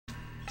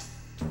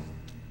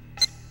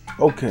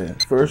Okay,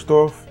 first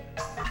off,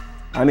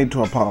 I need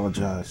to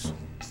apologize.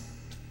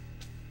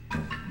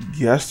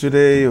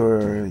 Yesterday, it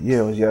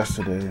was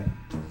yesterday,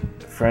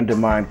 a friend of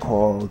mine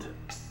called,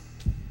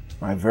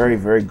 my very,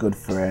 very good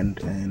friend,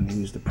 and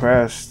he was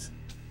depressed.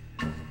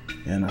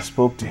 And I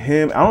spoke to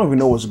him. I don't even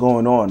know what's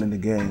going on in the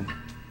game.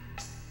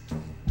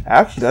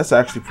 Actually, that's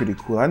actually pretty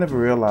cool. I never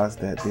realized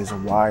that there's a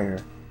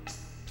wire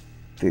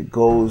that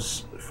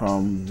goes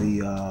from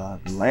the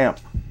lamp.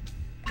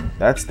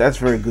 That's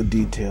very good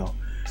detail.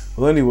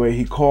 Well, anyway,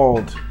 he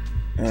called,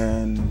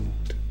 and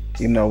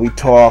we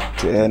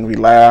talked and we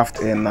laughed,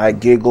 and I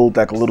giggled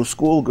like a little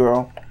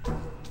schoolgirl,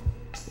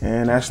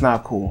 and that's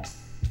not cool.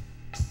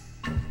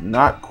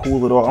 Not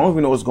cool at all. I don't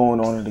even know what's going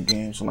on in the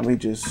game. So let me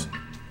just.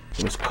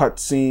 There's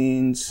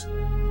cutscenes.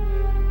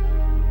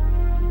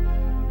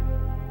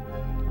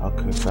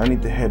 Okay, so I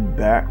need to head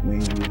back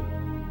maybe,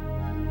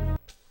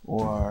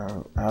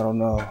 or I don't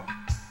know.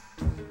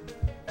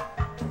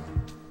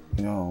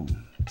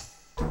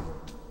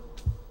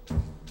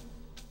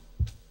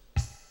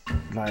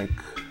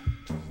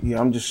 Yeah,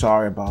 I'm just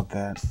sorry about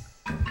that.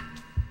 I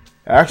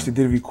actually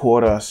did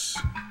record us.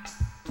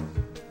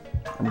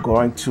 I'm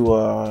going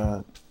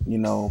to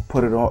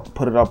put it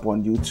up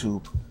on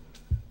YouTube.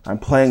 I'm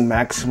playing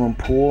Maximum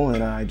Pool,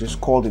 and I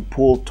just called it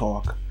Pool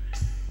Talk.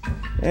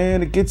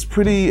 And it gets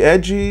pretty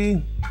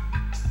edgy,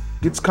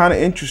 gets kind of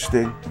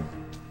interesting,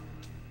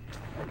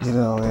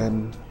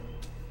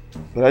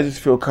 but I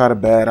just feel kind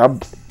of bad. I'm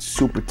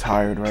super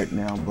tired right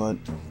now, but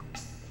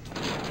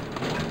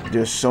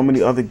there's so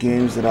many other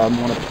games that I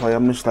want to play.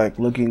 I'm just like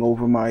looking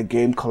over my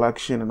game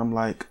collection, and I'm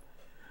like,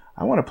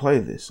 I want to play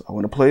this. I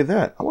want to play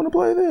that. I want to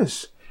play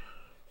this.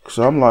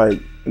 So I'm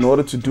like, in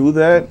order to do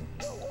that,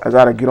 I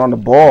got to get on the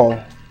ball,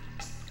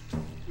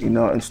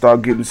 and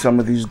start getting some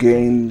of these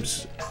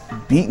games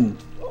beaten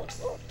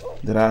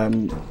that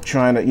I'm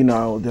trying to,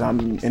 that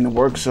I'm in the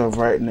works of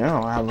right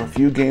now. I have a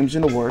few games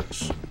in the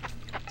works.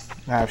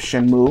 I have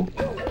Shenmue,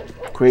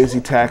 Crazy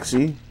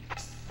Taxi,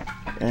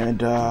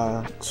 and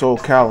Soul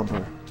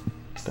Calibur.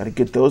 Got to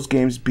get those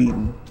games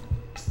beaten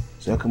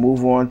so I can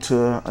move on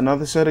to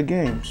another set of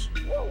games.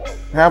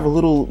 I have a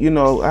little,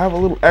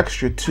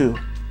 extra too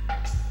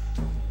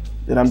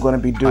that I'm going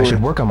to be doing. I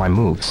should work on my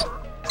moves.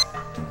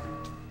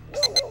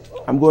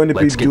 I'm going to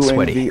be doing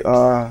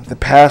the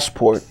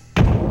passport.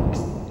 So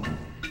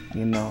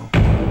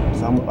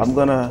I'm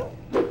gonna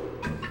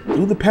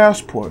do the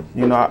passport.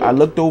 I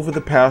looked over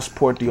the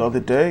passport the other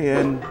day,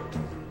 and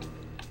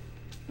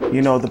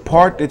the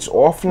part that's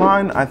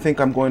offline, I think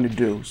I'm going to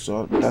do.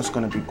 So that's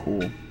gonna be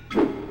cool.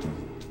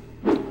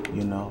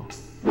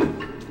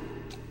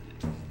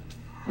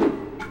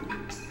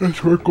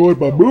 Let's work on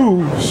my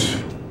moves.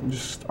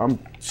 I'm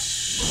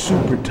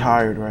super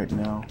tired right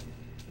now.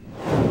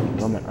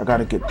 I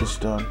gotta get this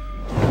done.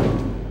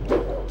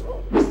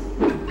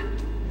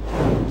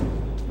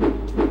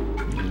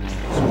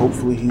 So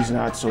hopefully he's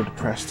not so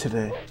depressed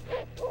today.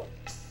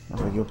 I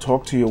was like, you'll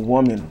talk to your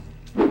woman,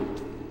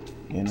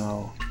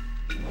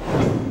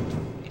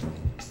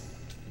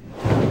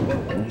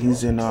 And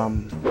he's in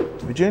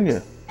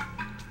Virginia,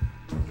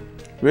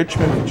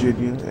 Richmond,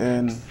 Virginia,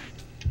 and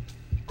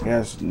he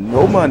has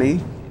no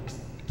money.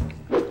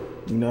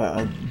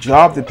 A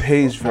job that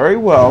pays very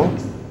well,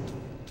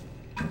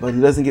 but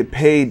he doesn't get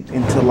paid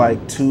until like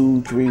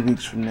 2-3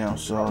 weeks from now.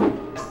 So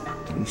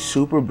he's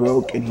super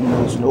broke and he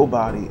knows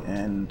nobody.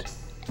 And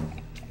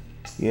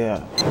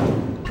yeah.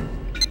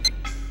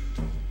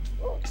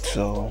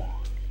 So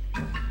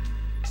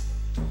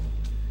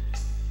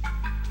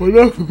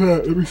enough of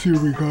that. Let me see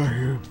what we got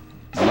here.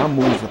 My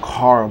moves look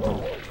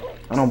horrible.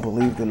 I don't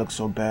believe they look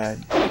so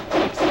bad.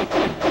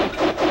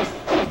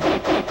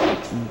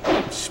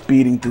 I'm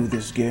speeding through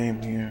this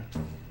game here.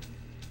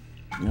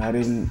 I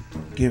didn't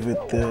give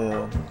it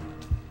the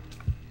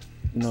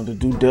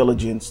due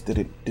diligence that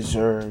it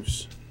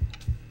deserves.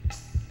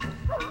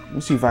 Let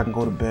me see if I can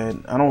go to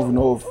bed. I don't even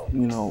know if,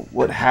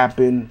 what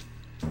happened.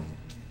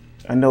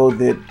 I know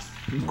that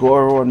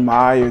Goro and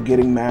Mai are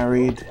getting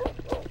married.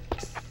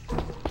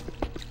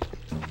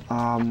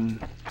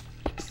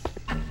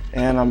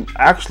 And I'm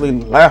actually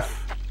left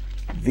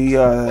the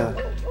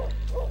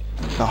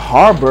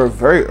harbor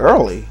very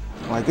early.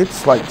 Like,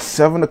 it's like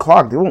 7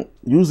 o'clock. They won't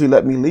usually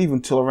let me leave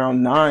until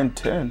around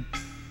 9-10.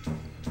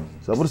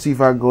 So I'm gonna see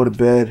if I can go to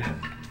bed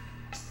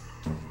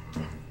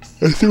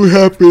and see what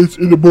happens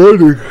in the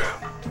morning.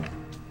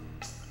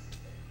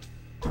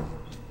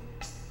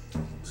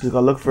 So I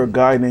gotta look for a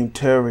guy named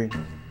Terry.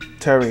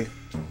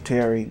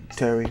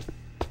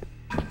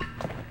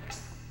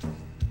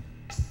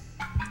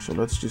 So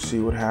let's just see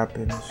what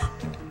happens.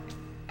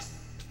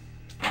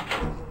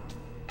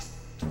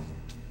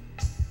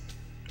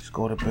 Let's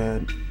go to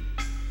bed.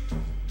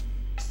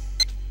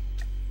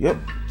 Yep,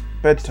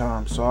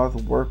 bedtime. So I have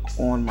to work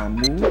on my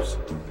moves.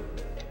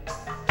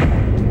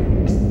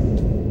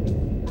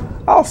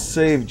 I'll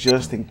save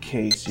just in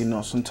case,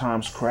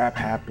 sometimes crap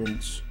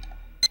happens.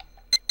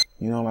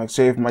 Like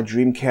save my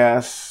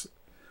Dreamcast,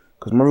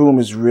 because my room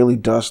is really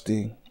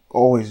dusty,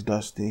 always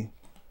dusty.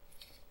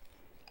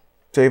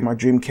 Save my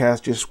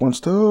Dreamcast just wants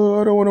to,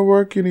 oh, I don't want to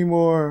work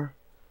anymore.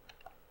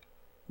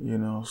 You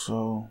know,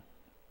 so.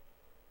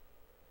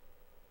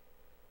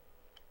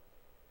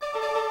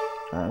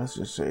 Alright, let's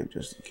just save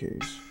just in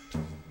case.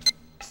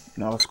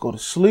 Now let's go to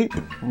sleep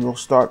and we'll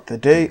start the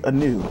day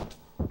anew.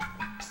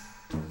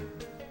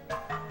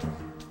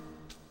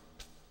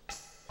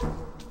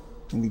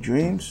 Any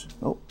dreams?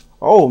 Nope.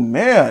 Oh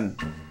man!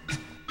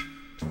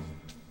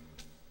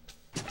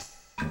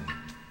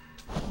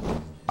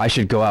 I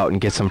should go out and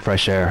get some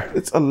fresh air.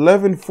 It's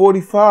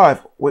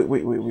 11:45.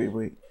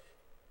 Wait.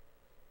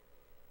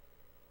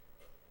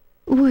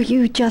 Were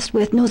you just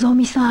with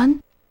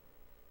Nozomi-san?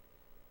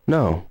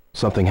 No.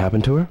 Something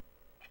happened to her?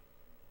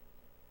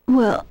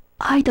 Well,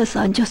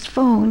 Aida-san just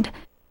phoned.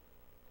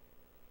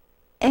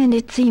 And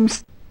it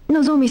seems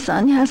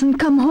Nozomi-san hasn't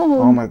come home.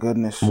 Oh my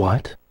goodness.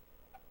 What?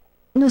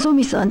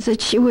 Nozomi-san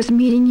said she was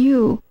meeting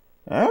you.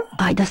 Huh?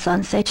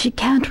 Aida-san said she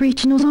can't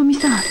reach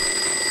Nozomi-san.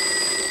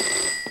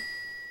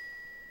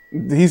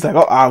 He's like,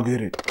 oh, I'll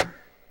get it.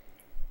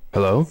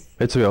 Hello?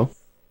 It's Ryo.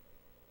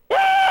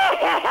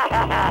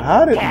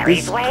 How did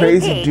this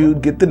crazy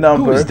dude get the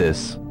number? Who is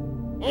this?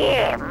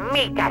 Here,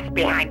 meet us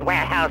behind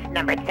warehouse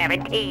number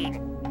 17.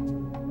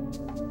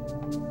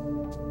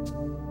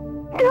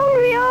 Don't,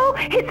 Ryo!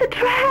 It's a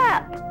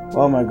trap!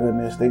 Oh my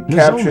goodness, they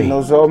captured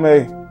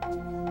Nozomi.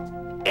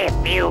 If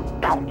you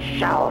don't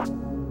show,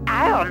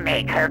 I'll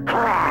make her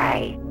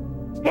cry.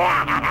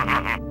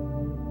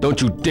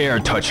 Don't you dare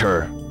touch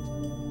her!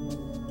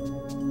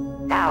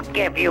 I'll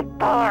give you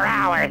 4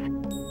 hours,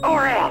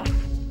 or else.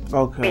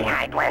 Okay.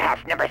 Behind warehouse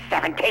number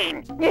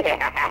 17.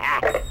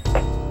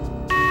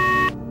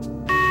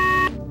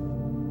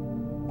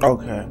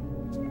 Okay.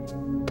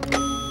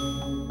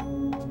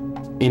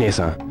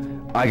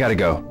 Ine-san, I gotta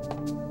go.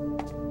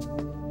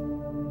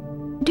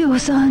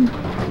 Ryo-san.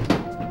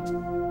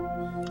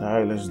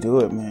 Alright, let's do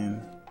it,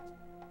 man.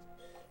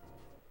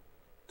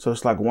 So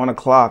it's like 1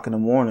 o'clock in the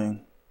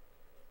morning.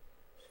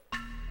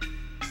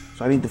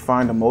 So I need to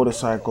find a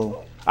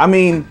motorcycle. I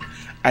mean,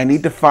 I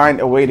need to find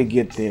a way to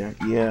get there.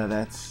 Yeah,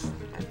 that's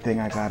the thing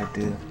I gotta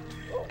do.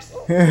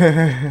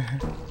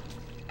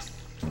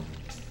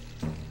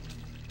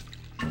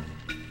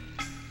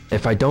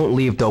 If I don't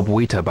leave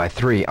Dobuita by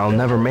 3, I'll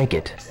never make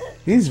it.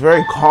 He's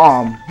very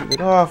calm. He's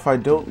like, oh, if I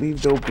don't leave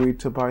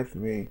Dobuita by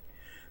 3.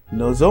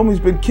 Nozomi's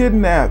been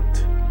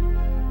kidnapped.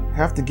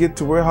 Have to get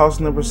to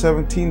warehouse number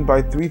 17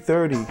 by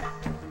 3:30.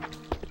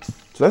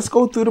 So let's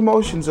go through the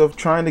motions of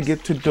trying to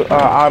get to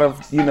out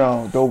of, you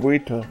know,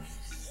 Dobuita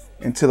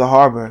into the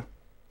harbor.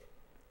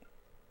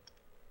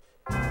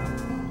 You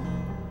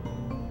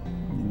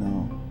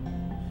know,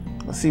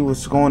 let's see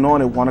what's going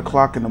on at 1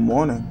 o'clock in the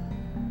morning.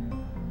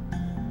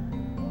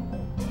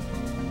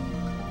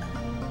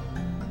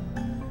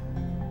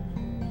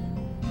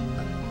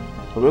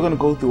 So we're gonna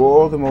go through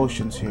all the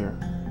motions here.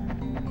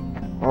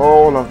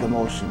 All of the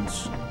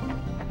motions.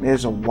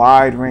 There's a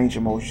wide range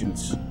of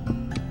motions.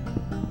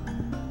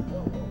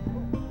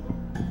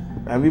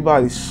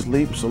 Everybody's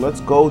asleep, so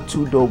let's go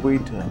to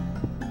Dobuita.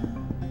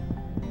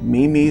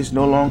 Mimi is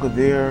no longer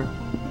there.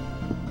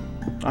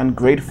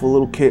 Ungrateful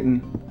little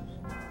kitten.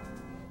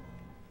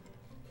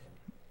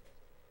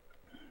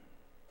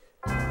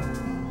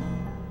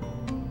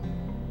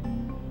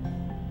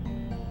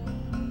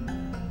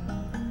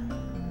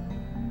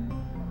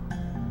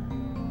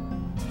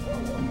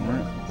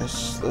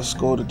 Let's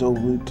go to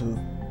Dobuita.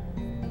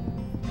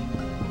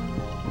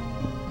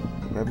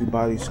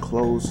 Everybody's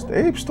closed.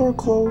 The ape store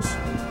closed.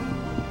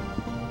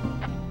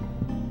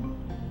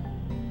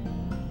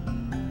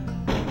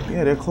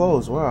 Yeah, they're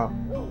closed. Wow.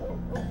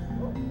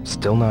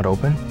 Still not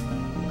open?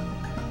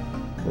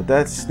 But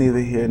that's neither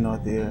here nor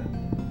there.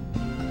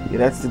 Yeah,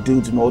 that's the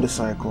dude's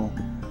motorcycle.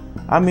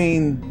 I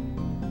mean,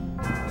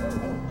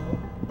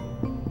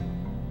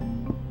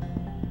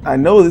 I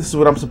know this is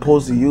what I'm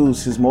supposed to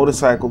use, his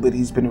motorcycle that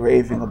he's been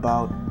raving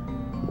about.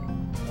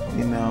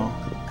 You know,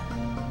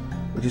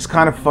 which is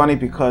kind of funny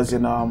because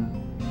in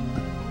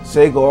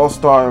Sega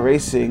All-Star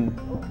Racing,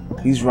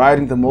 he's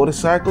riding the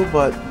motorcycle,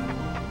 but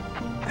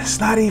it's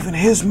not even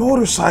his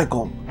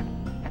motorcycle.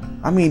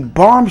 I mean,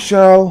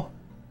 Bombshell,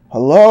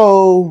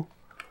 hello,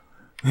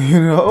 you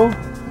know,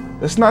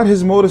 that's not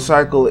his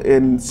motorcycle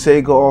in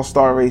Sega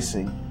All-Star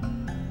Racing.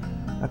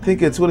 I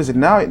think it's, what is it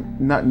now?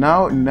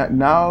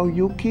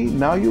 Yuki?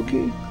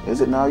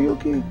 Is it now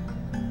Yuki?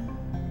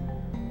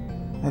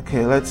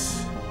 Okay,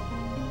 let's.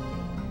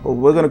 Well,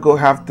 we're gonna go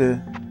have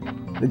to.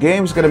 The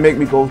game's gonna make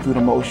me go through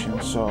the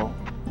motions. So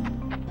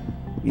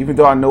even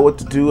though I know what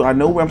to do, I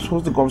know where I'm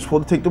supposed to go. I'm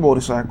supposed to take the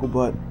motorcycle,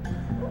 but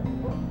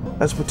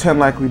let's pretend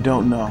like we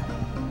don't know.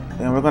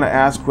 And we're gonna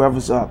ask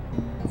whoever's up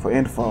for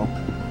info.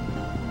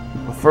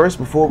 But first,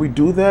 before we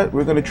do that,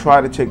 we're gonna try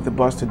to take the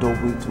bus to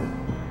Dobuita.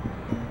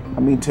 I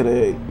mean, to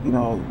the, you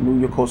know,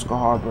 New Yokosuka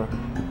Harbor.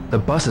 The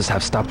buses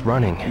have stopped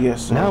running.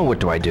 Yes, sir. Now what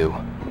do I do?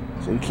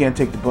 So you can't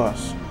take the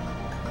bus.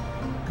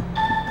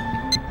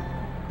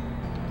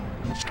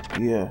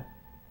 Yeah.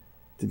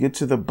 To get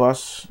to the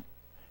bus,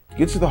 to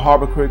get to the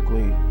harbor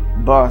quickly,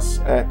 bus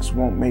X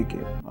won't make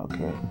it.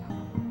 Okay.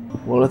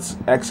 Well, let's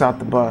X out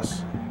the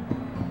bus.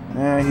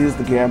 He's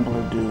the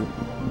gambler dude.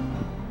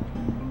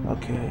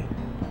 Okay.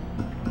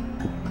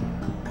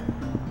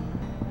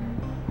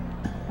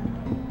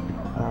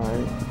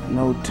 Alright.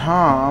 No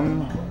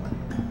Tom.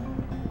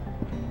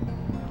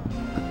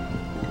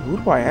 Who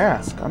do I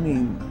ask? I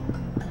mean,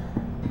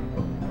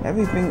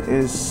 everything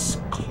is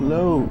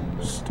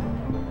closed.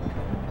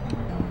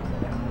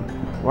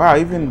 Wow,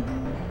 even...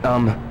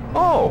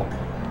 Oh!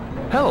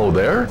 Hello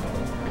there.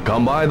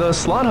 Come by the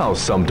slot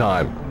house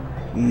sometime.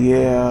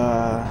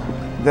 Yeah,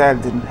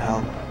 that didn't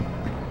help.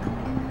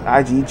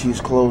 IGG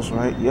is closed,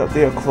 right? Yep,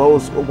 they are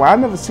closed. Why I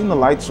never seen the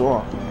lights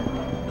off?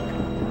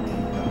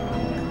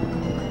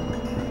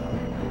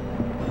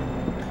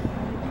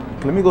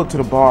 Let me go to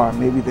the bar.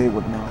 Maybe they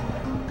would know.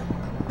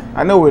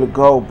 I know where to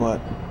go,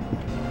 but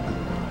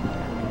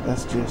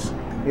that's just...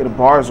 Yeah, the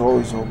bar is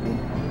always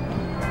open.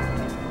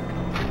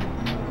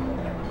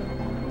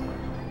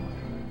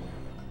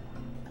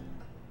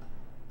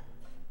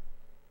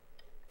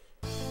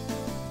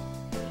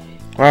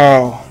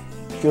 Wow,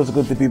 feels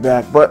good to be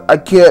back, but I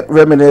can't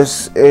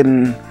reminisce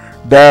and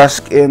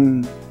bask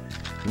in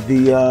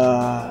the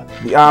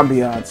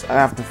ambiance. I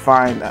have to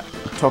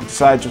talk to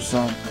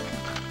Saijo-san.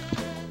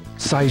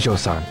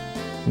 Saijo-san,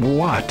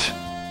 what?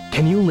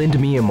 Can you lend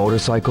me a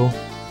motorcycle?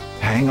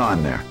 Hang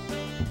on there.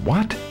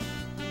 What?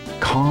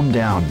 Calm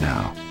down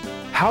now.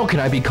 How can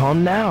I be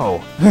calm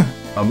now?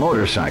 A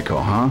motorcycle,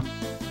 huh?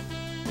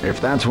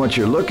 If that's what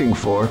you're looking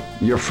for,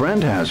 your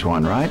friend has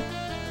one, right?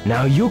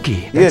 Now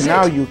Yuki. Yeah,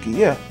 now Yuki,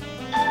 yeah.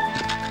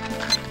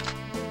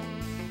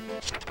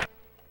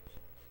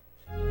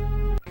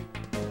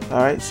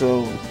 Alright,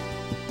 so...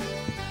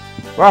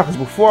 Wow, because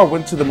before I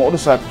went to the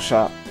motorcycle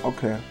shop.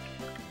 Okay.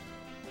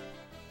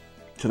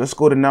 So let's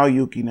go to Now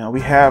Yuki now. We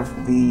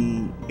have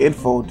the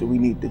info that we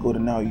need to go to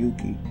Now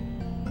Yuki.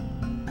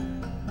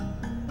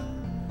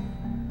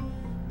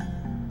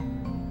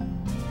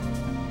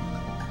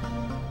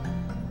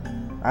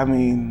 I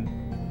mean...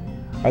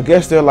 I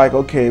guess they're like,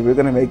 okay, we're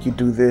gonna make you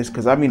do this.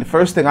 Because I mean, the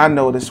first thing I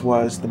noticed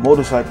was the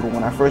motorcycle.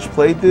 When I first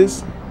played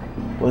this,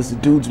 was the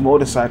dude's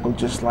motorcycle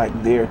just like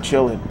there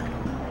chilling.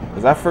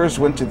 Because I first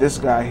went to this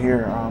guy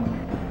here,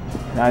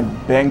 and I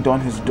banged on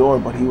his door,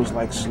 but he was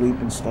like asleep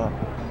and stuff.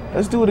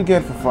 Let's do it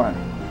again for fun.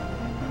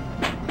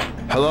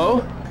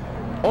 Hello?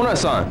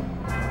 Ona-san.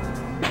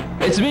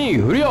 It's me,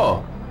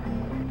 Ryo.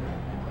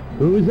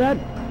 Who's that?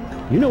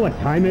 You know what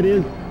time it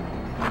is?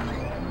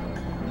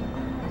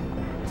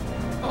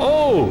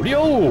 Oh,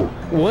 Ryo!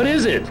 What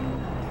is it?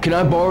 Can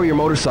I borrow your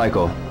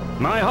motorcycle?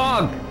 My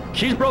hog!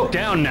 She's broke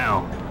down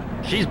now.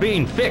 She's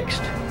being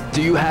fixed.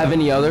 Do you have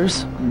any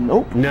others?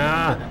 Nope.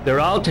 Nah,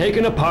 they're all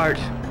taken apart.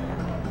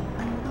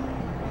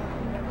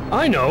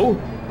 I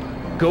know.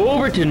 Go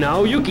over to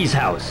Naoyuki's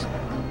house.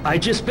 I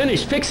just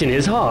finished fixing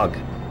his hog.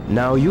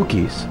 Now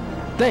Yuki's.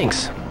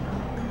 Thanks.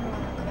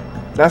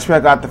 That's where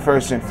I got the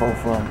first info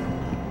from.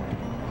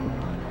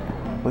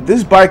 But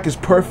this bike is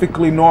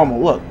perfectly normal.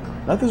 Look,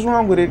 nothing's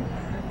wrong with it.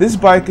 This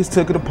bike is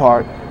taken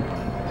apart.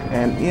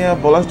 And yeah,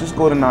 but let's just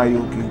go to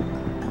Naoyuki.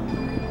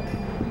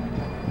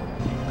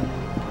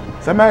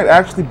 So I might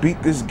actually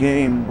beat this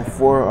game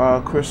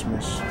before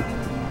Christmas.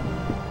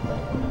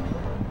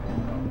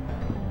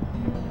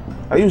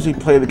 I usually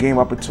play the game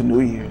up until New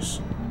Year's,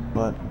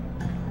 but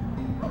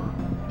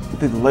I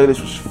think the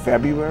latest was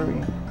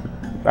February.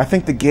 I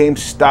think the game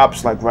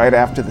stops like right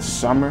after the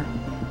summer.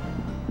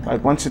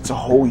 Like once it's a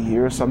whole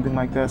year or something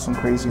like that, some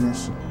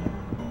craziness.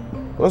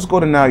 But let's go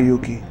to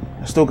Naoyuki.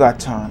 I still got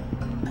time.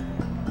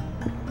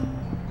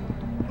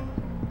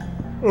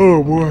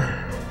 Oh boy.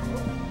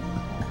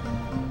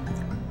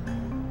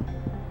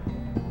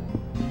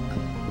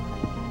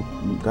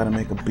 Gotta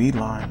make a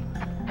beeline.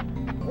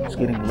 It's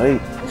getting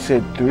late. He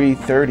said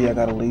 3:30. I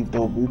gotta leave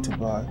Dobuta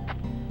by.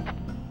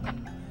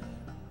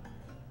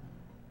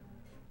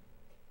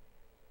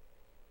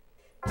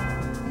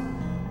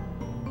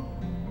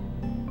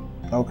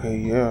 Okay,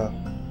 yeah.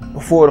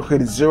 Before, okay,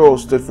 the 0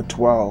 stood for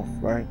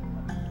 12, right?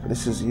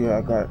 This is, yeah,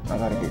 I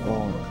gotta get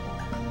going.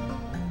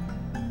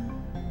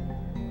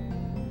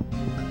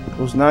 It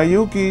was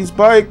Naoyuki's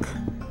bike.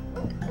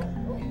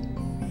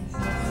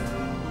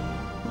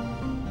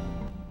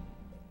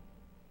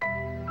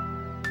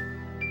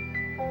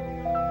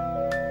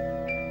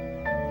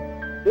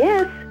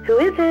 Yes, who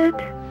is it?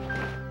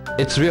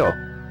 It's Ryo.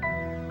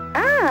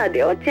 Ah,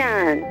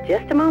 Ryo-chan.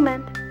 Just a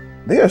moment.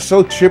 They are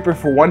so chipper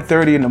for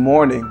 1:30 in the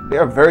morning. They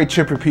are very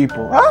chipper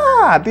people.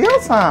 Ah,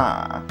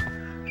 Dio-san.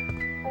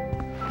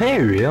 Hey,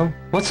 Ryo.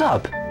 What's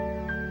up?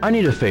 I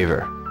need a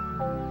favor.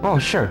 Oh,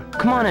 sure.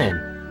 Come on in.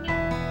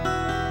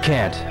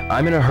 Can't.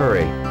 I'm in a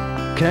hurry.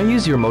 Can I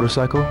use your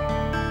motorcycle?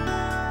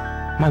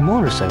 My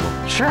motorcycle?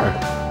 Sure.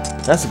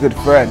 That's a good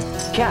friend.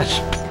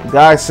 Catch. The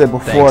guy said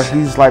before, Thanks.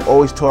 he's like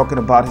always talking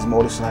about his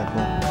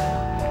motorcycle.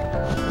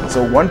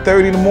 So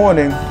 1:30 in the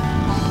morning,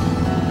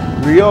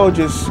 Ryo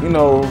just, you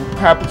know,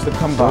 happens to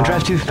come by. Don't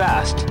drive too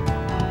fast.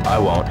 I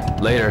won't.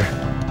 Later.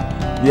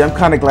 Yeah, I'm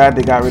kind of glad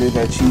they got rid of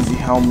that cheesy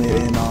helmet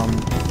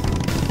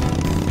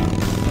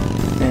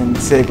in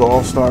Sega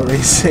All-Star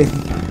Racing.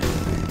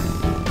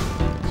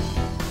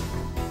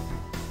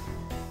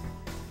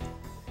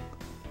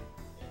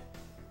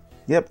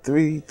 Yep,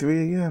 3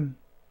 a.m.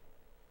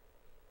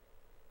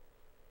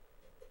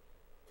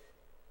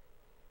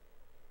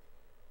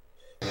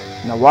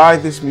 Now, why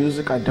this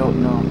music? I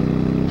don't know.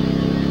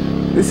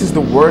 This is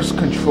the worst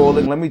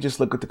controlling. Let me just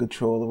look at the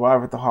control.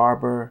 Arrive at the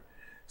harbor.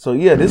 So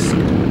yeah,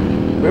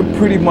 we're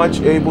pretty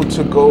much able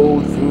to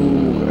go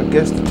through, I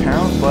guess, the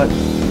town, but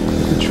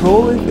the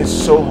controlling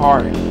is so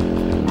hard.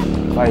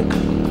 Like,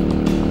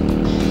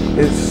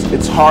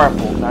 it's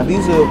horrible. Now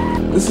this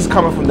is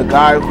coming from the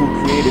guy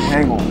who created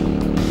Hang On,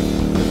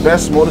 the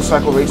best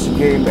motorcycle racing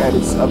game of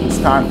its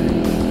time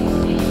period.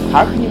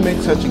 How can you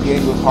make such a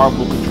game with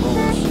horrible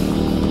controls?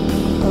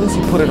 At least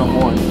he put in a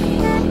horn.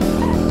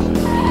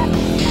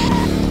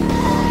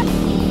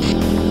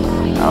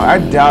 Now, I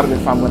doubt it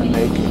if I'm gonna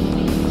make it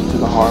to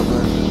the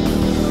harbor.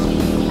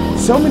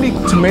 So many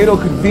tomato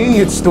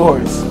convenience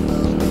stores.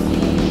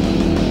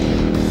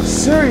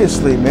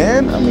 Seriously,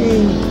 man. I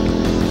mean,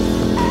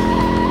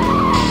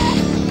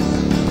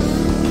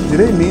 do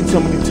they need so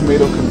many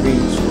tomato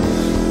convenience stores?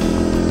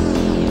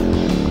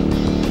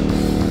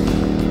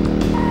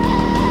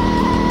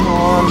 Come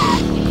on.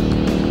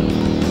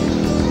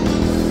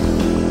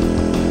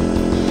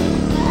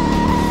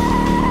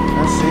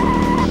 That's it.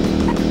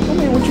 I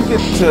mean, once you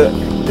get to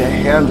the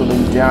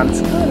handling down,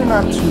 it's kind of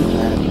not too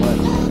bad, but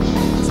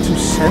it's too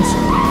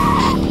sensitive.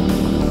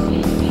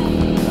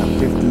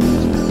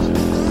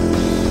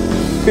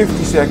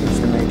 50 seconds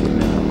to make it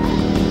now.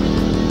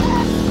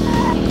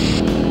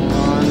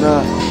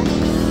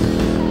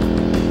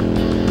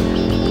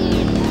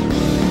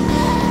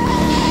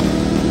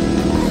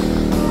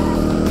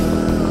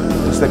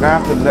 It's like I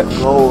have to let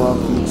go of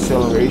the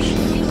acceleration.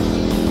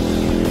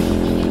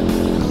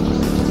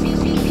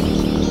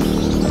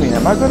 I mean,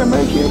 am I gonna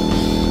make it?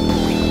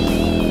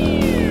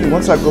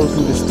 Once I go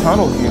through this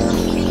tunnel here,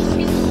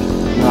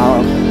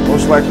 I'll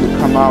most likely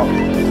come out.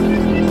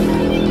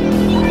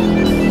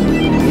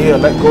 Yeah,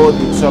 let go of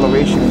the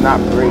acceleration and not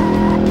brake.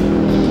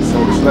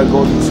 So just let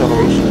go of the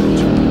acceleration and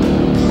turn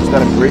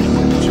instead of braking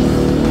in the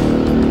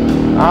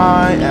turn.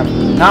 I am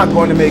not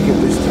going to make it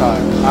this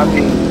time. I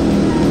mean,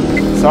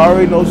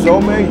 sorry, no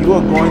Zome, you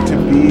are going to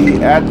be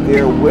at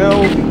their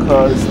will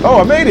because,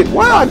 oh, I made it.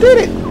 Wow, I did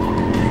it.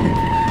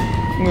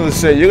 I'm going to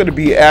say, you're going to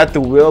be at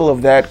the will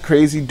of that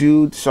crazy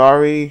dude.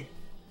 Sorry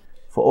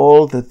for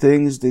all the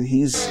things that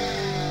he's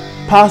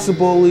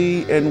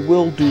possibly and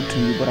will do to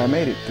you, but I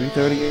made it.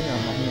 3:30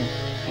 a.m.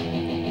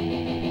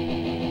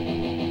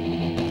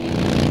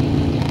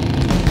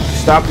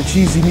 Stop the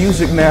cheesy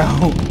music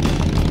now.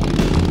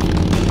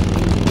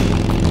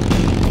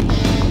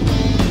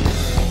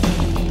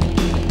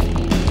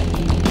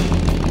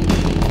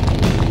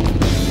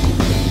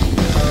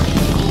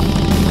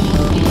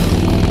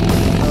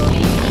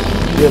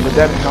 Yeah, but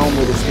that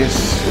helmet is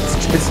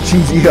just, it's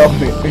cheesy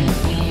helmet.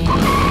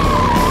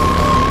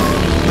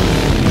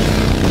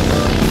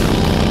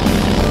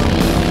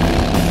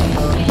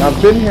 Now, I've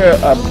been here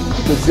a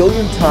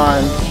gazillion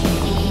times.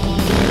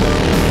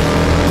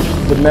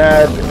 The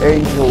Mad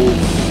Angel's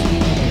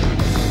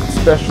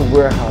special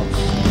warehouse.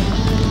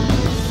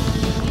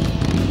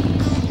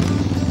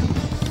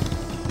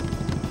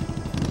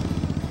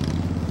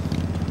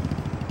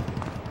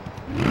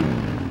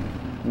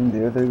 And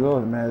there they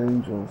go, the Mad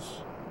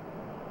Angels.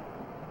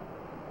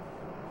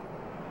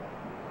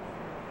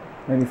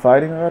 Any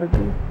fighting I gotta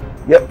do?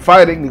 Yep,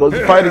 fighting. He goes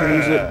to fighting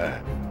music.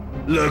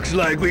 Looks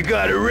like we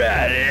got a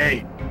rat,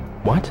 eh?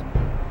 What?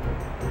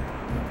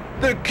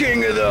 The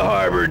king of the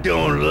harbor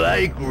don't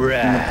like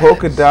rats. And the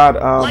polka dot,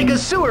 like a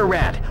sewer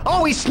rat,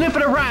 always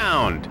sniffing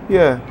around.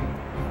 Yeah.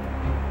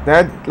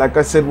 That, like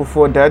I said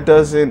before, that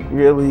doesn't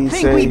really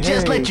Think say, we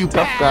just hey, let you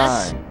tough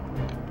pass? guy.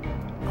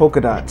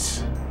 Polka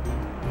dots.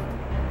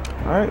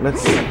 Alright,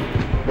 let's...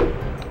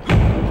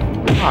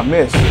 I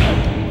missed.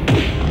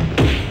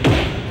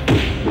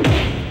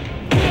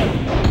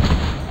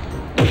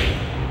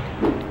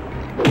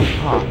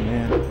 Oh,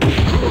 man.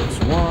 That's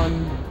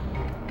one.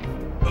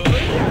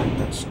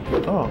 That's...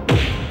 Oh.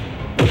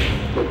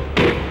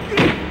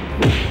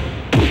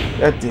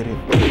 That did it.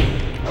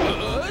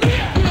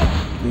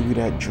 Give you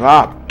that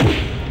drop.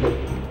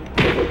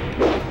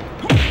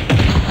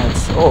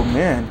 That's... Oh,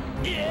 man.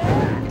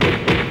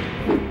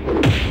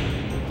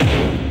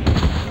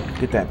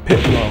 Get that pit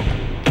blow.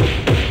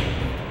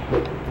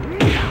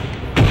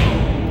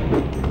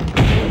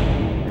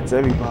 It's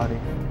everybody.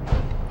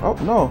 Oh,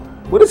 no.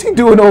 What is he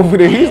doing over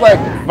there? He's like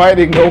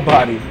fighting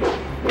nobody.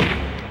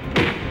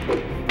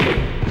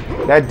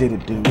 That did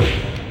it, dude.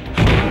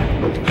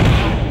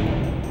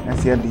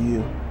 That's the end of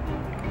you.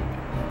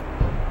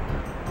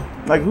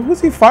 Like, who was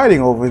he fighting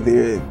over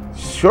there?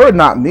 Sure,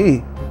 not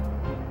me.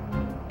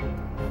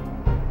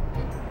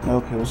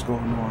 Okay, what's going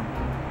on?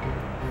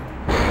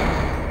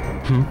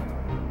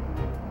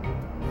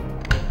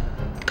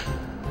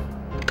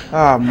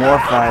 Ah, more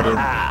fighting.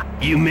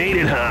 You made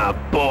it, huh,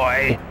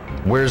 boy?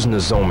 Where's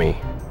Nozomi?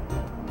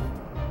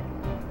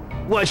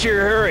 What's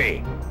your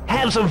hurry?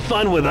 Have some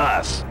fun with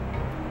us.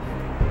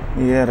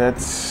 Yeah,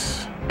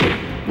 that's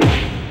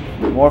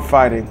more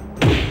fighting.